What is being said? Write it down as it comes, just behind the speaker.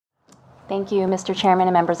Thank you, Mr. Chairman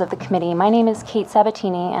and members of the committee. My name is Kate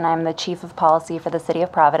Sabatini, and I'm the Chief of Policy for the City of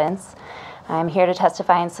Providence. I'm here to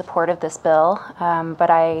testify in support of this bill, but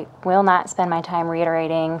I will not spend my time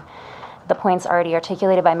reiterating the points already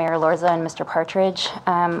articulated by Mayor Lorza and Mr. Partridge.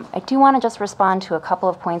 I do want to just respond to a couple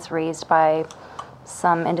of points raised by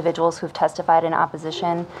some individuals who've testified in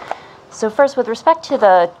opposition. So first, with respect to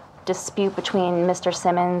the dispute between Mr.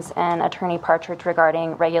 Simmons and Attorney Partridge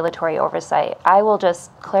regarding regulatory oversight, I will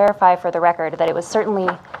just clarify for the record that it was certainly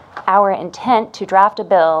our intent to draft a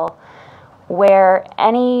bill where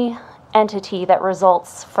any entity that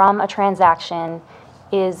results from a transaction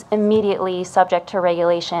is immediately subject to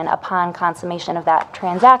regulation upon consummation of that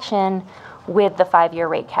transaction with the 5-year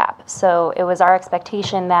rate cap. So it was our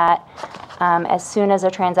expectation that as soon as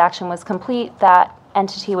a transaction was complete, that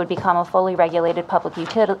entity would become a fully regulated public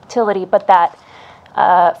utility, but that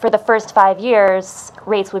for the first 5 years,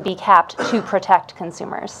 rates would be capped to protect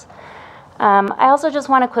consumers. I also just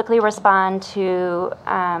want to quickly respond to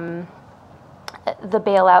the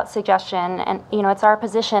bailout suggestion, and it's our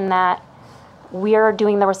position that we're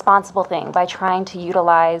doing the responsible thing by trying to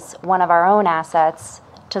utilize one of our own assets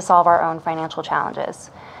to solve our own financial challenges.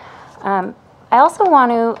 I also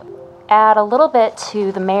want to add a little bit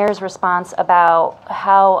to the mayor's response about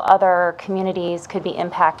how other communities could be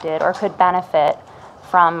impacted or could benefit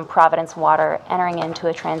from Providence Water entering into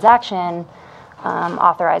a transaction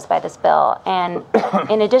authorized by this bill. And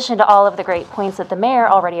in addition to all of the great points that the mayor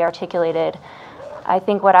already articulated, I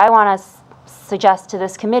think what I want to suggest to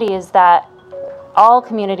this committee is that all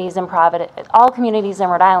communities in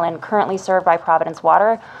Rhode Island currently served by Providence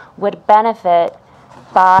Water would benefit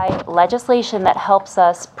by legislation that helps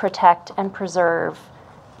us protect and preserve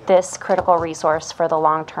this critical resource for the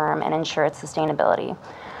long term and ensure its sustainability.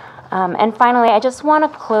 And finally, I just want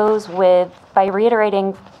to close by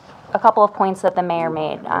reiterating a couple of points that the mayor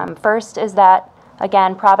made. First is that,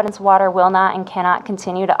 again, Providence Water will not and cannot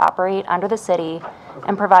continue to operate under the city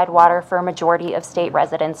and provide water for a majority of state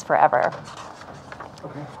residents forever.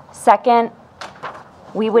 Okay. Second,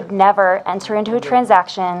 we would never enter into a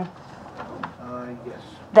transaction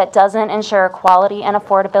that doesn't ensure quality and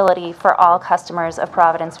affordability for all customers of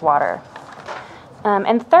Providence Water.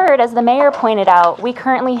 And third, as the mayor pointed out, we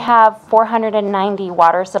currently have 490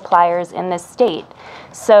 water suppliers in this state.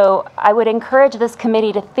 So I would encourage this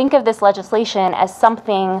committee to think of this legislation as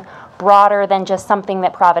something broader than just something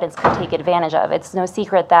that Providence could take advantage of. It's no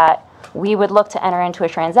secret that we would look to enter into a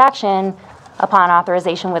transaction upon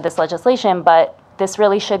authorization with this legislation, but this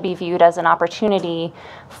really should be viewed as an opportunity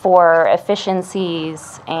for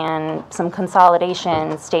efficiencies and some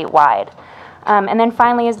consolidation statewide. And then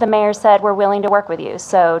finally, as the mayor said, we're willing to work with you.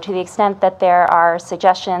 So to the extent that there are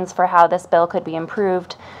suggestions for how this bill could be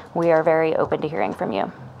improved, we are very open to hearing from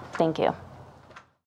you. Thank you.